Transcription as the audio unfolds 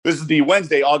This is the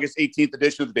Wednesday, August 18th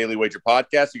edition of the Daily Wager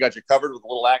Podcast. You got you covered with a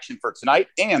little action for tonight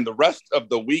and the rest of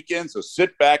the weekend. So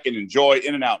sit back and enjoy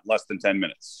in and out in less than 10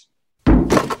 minutes.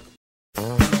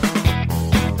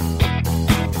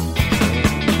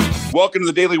 Welcome to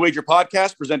the Daily Wager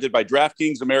Podcast presented by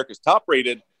DraftKings, America's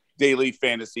top-rated daily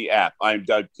fantasy app. I'm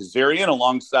Doug Kazarian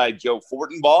alongside Joe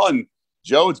Fortenbaugh. And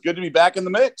Joe, it's good to be back in the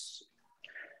mix.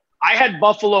 I had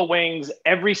buffalo wings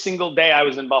every single day I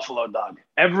was in Buffalo, Doug.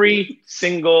 Every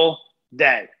single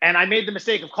day. And I made the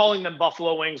mistake of calling them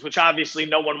buffalo wings, which obviously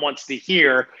no one wants to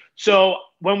hear. So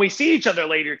when we see each other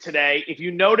later today, if you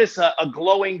notice a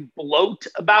glowing bloat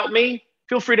about me,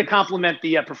 feel free to compliment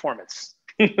the performance.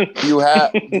 Do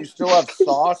you still have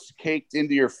sauce caked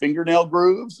into your fingernail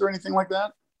grooves or anything like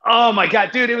that? Oh my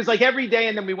God, dude, it was like every day.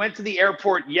 And then we went to the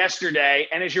airport yesterday.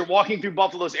 And as you're walking through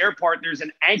Buffalo's airport, there's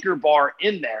an Anchor Bar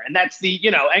in there. And that's the,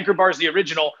 Anchor Bar is the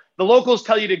original. The locals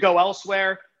tell you to go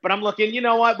elsewhere. But I'm looking, you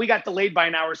know what? We got delayed by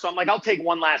an hour. So I'm like, I'll take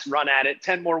one last run at it.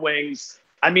 10 more wings.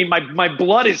 I mean, my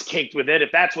blood is caked with it,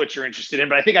 if that's what you're interested in.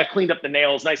 But I think I cleaned up the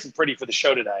nails nice and pretty for the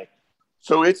show today.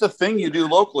 So it's a thing you do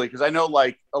locally, because I know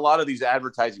like a lot of these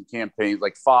advertising campaigns,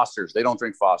 like Foster's, they don't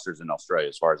drink Foster's in Australia,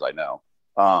 as far as I know.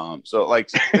 So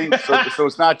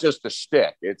it's not just a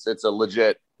shtick. It's a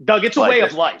legit. Doug, it's a way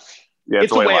of life. Yeah,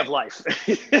 it's a way of life.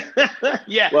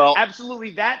 Yeah, well,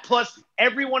 absolutely. That plus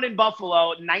everyone in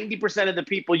Buffalo, 90% of the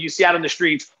people you see out on the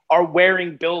streets are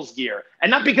wearing Bills gear. And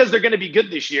not because they're going to be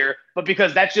good this year, but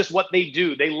because that's just what they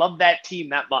do. They love that team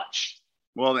that much.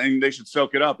 Well, and they should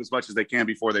soak it up as much as they can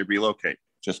before they relocate.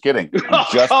 Just kidding. I'm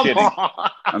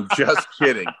just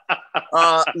kidding.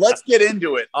 Let's get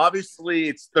into it.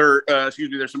 Obviously,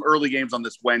 there's some early games on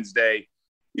this Wednesday.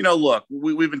 Look,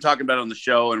 we've been talking about it on the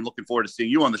show, and I'm looking forward to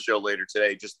seeing you on the show later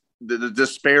today. Just the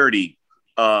disparity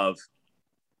of,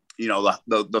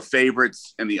 the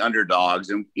favorites and the underdogs.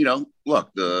 And,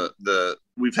 look,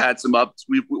 we've had some ups.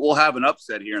 We'll have an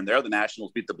upset here and there. The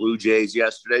Nationals beat the Blue Jays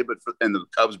yesterday, and the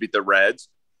Cubs beat the Reds.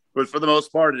 But for the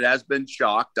most part, it has been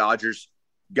chalk. Dodgers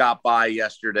got by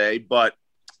yesterday, but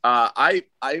I'm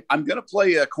going to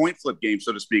play a coin flip game,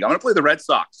 so to speak. I'm going to play the Red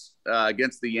Sox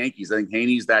against the Yankees. I think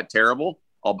Haney's that terrible.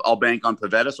 I'll bank on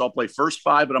Pivetta, so I'll play first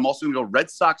five, but I'm also going to go Red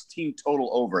Sox team total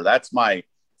over. That's my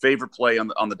favorite play on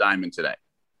the diamond today.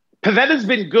 Pivetta's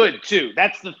been good too.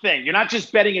 That's the thing. You're not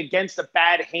just betting against a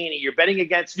bad Haney. You're betting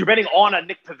on a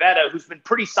Nick Pivetta who's been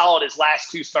pretty solid his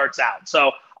last two starts out.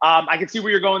 So I can see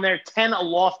where you're going there. 10, a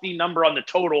lofty number on the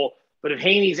total. But if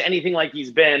Haney's anything like he's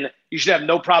been, you should have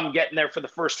no problem getting there for the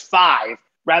first five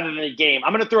rather than a game.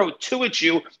 I'm going to throw two at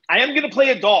you. I am going to play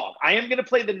a dog. I am going to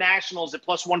play the Nationals at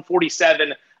plus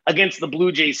 147 against the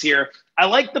Blue Jays here. I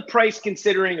like the price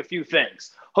considering a few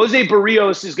things. Jose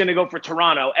Barrios is going to go for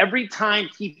Toronto. Every time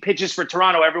he pitches for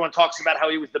Toronto, everyone talks about how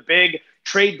he was the big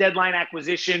trade deadline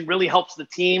acquisition, really helps the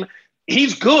team.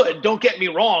 He's good, don't get me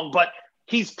wrong, but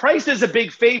he's priced as a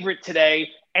big favorite today,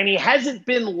 and he hasn't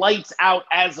been lights out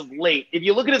as of late. If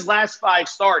you look at his last five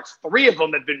starts, three of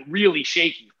them have been really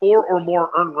shaky, 4 or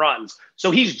more earned runs.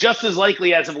 So he's just as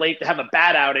likely as of late to have a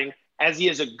bad outing as he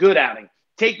is a good outing.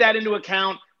 Take that into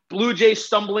account. Blue Jays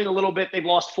stumbling a little bit. They've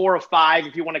lost 4 of 5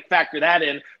 if you want to factor that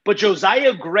in. But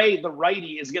Josiah Gray, the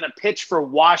righty, is going to pitch for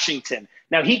Washington.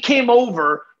 Now, he came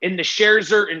over in the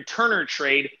Scherzer and Turner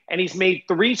trade, and he's made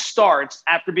 3 starts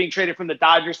after being traded from the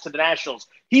Dodgers to the Nationals.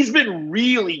 He's been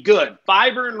really good.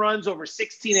 5 earned runs over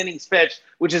 16 innings pitched,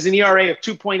 which is an ERA of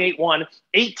 2.81,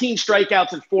 18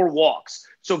 strikeouts and 4 walks.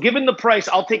 So given the price,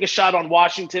 I'll take a shot on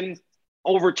Washington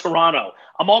over Toronto.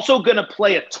 I'm also going to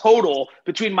play a total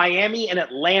between Miami and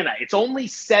Atlanta. It's only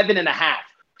 7.5.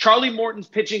 Charlie Morton's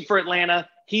pitching for Atlanta.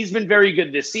 He's been very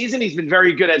good this season. He's been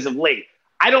very good as of late.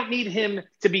 I don't need him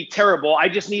to be terrible. I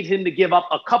just need him to give up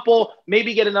a couple,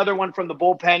 maybe get another one from the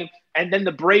bullpen, and then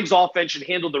the Braves offense should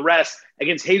handle the rest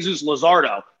against Jesus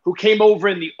Luzardo, who came over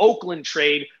in the Oakland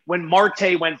trade when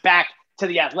Marte went back to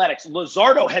the Athletics.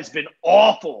 Luzardo has been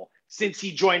awful since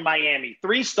he joined Miami.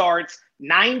 3 starts,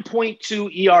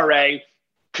 9.2 ERA,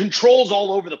 controls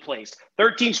all over the place.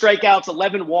 13 strikeouts,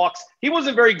 11 walks. He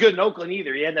wasn't very good in Oakland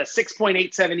either. He had a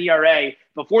 6.87 ERA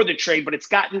before the trade, but it's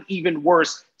gotten even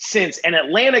worse since. And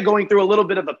Atlanta going through a little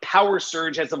bit of a power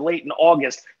surge as of late in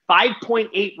August.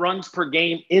 5.8 runs per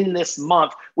game in this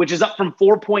month, which is up from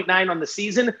 4.9 on the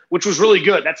season, which was really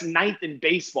good. That's 9th in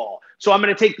baseball. So I'm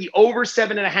going to take the over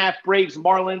 7.5 Braves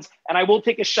Marlins, and I will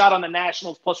take a shot on the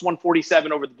Nationals plus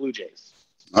 147 over the Blue Jays.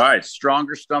 All right,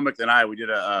 stronger stomach than I. We did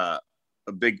a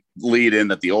big lead in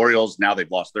that the Orioles, now they've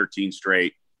lost 13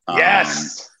 straight.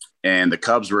 Yes. And the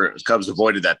Cubs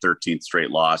avoided that 13th straight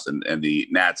loss, and the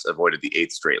Nats avoided the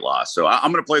 8th straight loss. So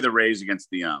I'm going to play the Rays against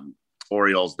the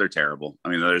Orioles, they're terrible. I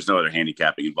mean, there's no other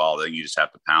handicapping involved. I think you just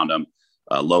have to pound them.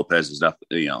 Lopez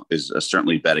is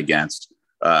certainly bet against.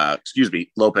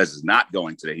 Lopez is not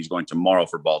going today. He's going tomorrow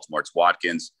for Baltimore. It's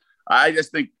Watkins. I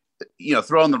just think,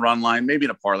 throw in the run line, maybe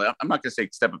in a parlay. I'm not going to say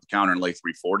step up the counter and lay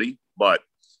 340, but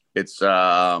it's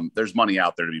there's money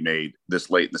out there to be made this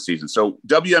late in the season. So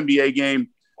WNBA game.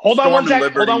 Hold on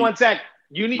one sec.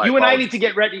 You and I need to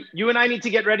get ready. You and I need to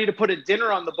get ready to put a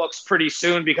dinner on the books pretty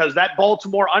soon, because that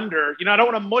Baltimore under, I don't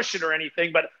want to mush it or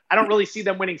anything, but I don't really see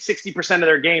them winning 60% of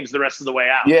their games the rest of the way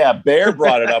out. Yeah, Bear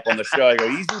brought it up on the show. I go,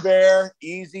 easy, Bear,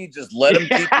 easy. Just let them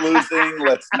keep losing.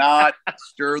 Let's not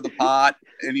stir the pot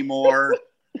anymore.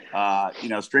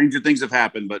 Stranger things have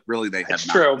happened, but really they have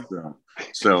not. True.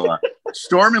 So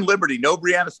Storm and Liberty, no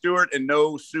Brianna Stewart and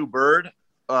no Sue Bird.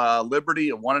 Liberty,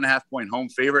 a 1.5 point home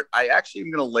favorite. I actually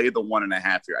am going to lay the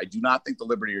 1.5 here. I do not think the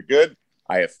Liberty are good.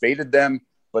 I have faded them,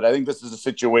 but I think this is a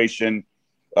situation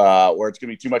where it's going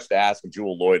to be too much to ask of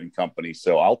Jewel Lloyd and company.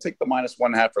 So I'll take the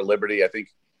 -1.5 for Liberty. I think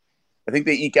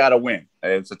they eke out a win.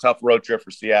 It's a tough road trip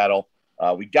for Seattle.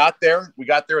 We got there. We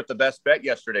got there at the best bet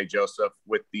yesterday, Joseph,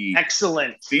 with the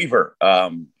excellent fever.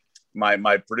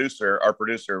 My producer, our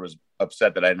producer, was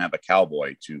upset that I didn't have a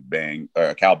cowboy to bang, or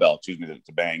a cowbell, to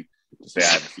bang. To say I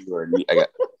have a fever and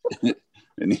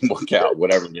I need one cow,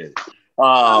 whatever it is.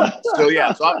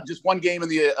 So I'm just one game in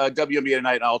the WNBA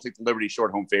tonight, and I'll take the Liberty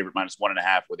short home favorite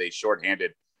 -1.5 with a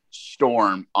shorthanded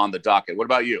Storm on the docket. What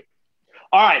about you?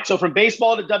 All right, so from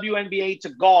baseball to WNBA to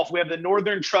golf, we have the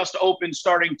Northern Trust Open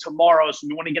starting tomorrow, so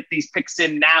we want to get these picks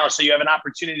in now so you have an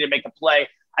opportunity to make a play.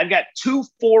 I've got 2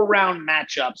 4-round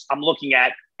matchups I'm looking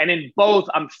at, and in both,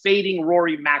 I'm fading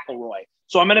Rory McIlroy.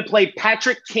 So I'm going to play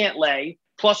Patrick Cantlay,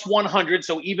 +100,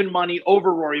 so even money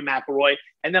over Rory McIlroy,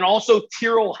 and then also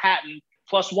Tyrrell Hatton,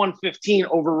 +115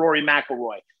 over Rory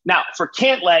McIlroy. Now, for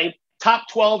Cantlay, top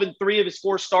 12 in 3 of his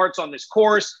 4 starts on this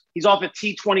course. He's off at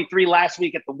T23 last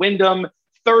week at the Wyndham,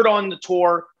 3rd on the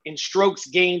tour in strokes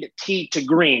gained tee to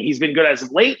green. He's been good as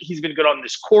of late. He's been good on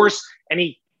this course, and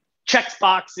he checks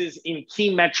boxes in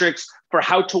key metrics for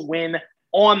how to win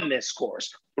on this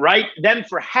course, right? Then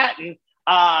for Hatton,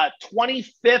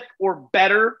 25th or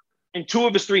better in 2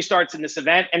 of his 3 starts in this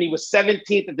event, and he was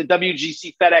 17th at the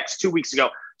WGC FedEx 2 weeks ago.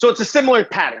 So it's a similar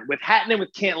pattern with Hatton and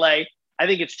with Cantlay. I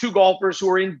think it's 2 golfers who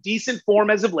are in decent form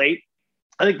as of late.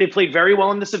 I think they played very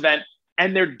well in this event,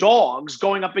 and they're dogs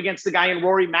going up against the guy in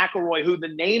Rory McIlroy, who the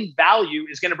name value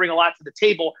is going to bring a lot to the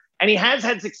table, and he has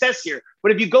had success here.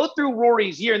 But if you go through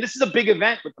Rory's year, and this is a big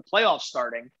event with the playoffs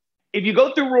starting, if you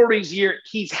go through Rory's year,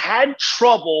 he's had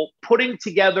trouble putting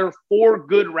together 4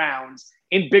 good rounds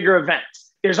in bigger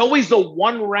events. There's always the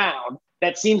one round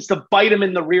that seems to bite him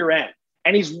in the rear end.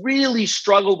 And he's really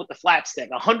struggled with the flat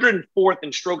stick, 104th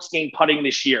in strokes gained putting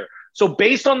this year. So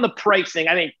based on the pricing,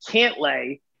 I think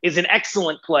Cantlay is an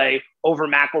excellent play over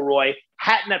McIlroy.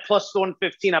 Hatton at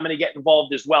 +115, I'm going to get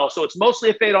involved as well. So it's mostly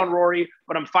a fade on Rory,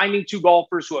 but I'm finding 2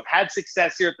 golfers who have had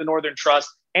success here at the Northern Trust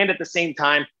and at the same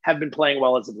time have been playing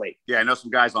well as of late. Yeah, I know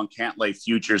some guys on Cantlay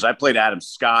futures. I played Adam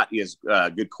Scott. He has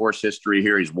good course history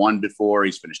here. He's won before.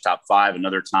 He's finished top 5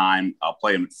 another time. I'll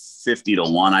play him 50 to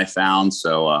 1, I found.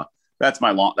 So that's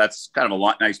kind of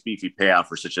a nice beefy payout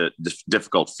for such a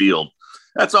difficult field.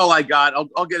 That's all I got.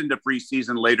 I'll get into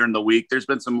preseason later in the week. There's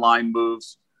been some line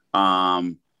moves.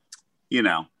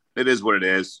 It is what it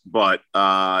is, but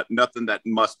nothing that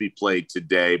must be played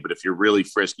today. But if you're really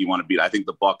frisky, you want to beat, I think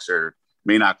the Bucks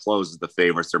may not close as the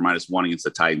favorites. They're -1 against the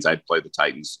Titans. I'd play the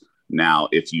Titans now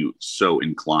if you so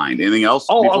inclined. Anything else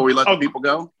before we let the people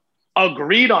go?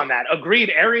 Agreed on that.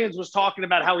 Agreed. Arians was talking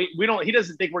about how he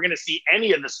doesn't think we're going to see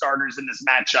any of the starters in this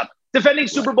matchup. Defending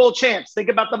Super Bowl champs. Think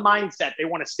about the mindset. They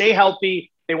want to stay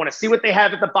healthy. They want to see what they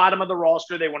have at the bottom of the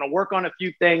roster. They want to work on a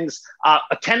few things.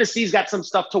 Tennessee's got some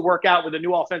stuff to work out with a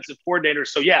new offensive coordinator.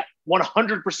 So yeah,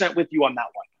 100% with you on that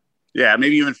one. Yeah,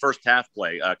 maybe even first half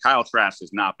play. Kyle Trask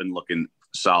has not been looking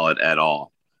solid at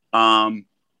all.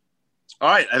 All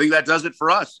right, I think that does it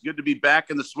for us. Good to be back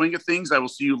in the swing of things. I will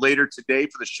see you later today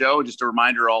for the show. And just a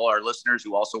reminder, all our listeners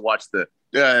who also watch the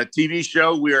TV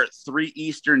show, we are at 3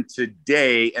 Eastern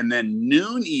today and then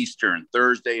noon Eastern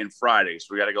Thursday and Friday. So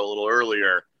we got to go a little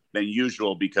earlier than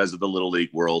usual because of the Little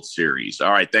League World Series.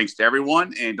 All right, thanks to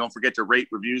everyone. And don't forget to rate,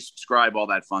 review, subscribe, all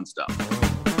that fun stuff.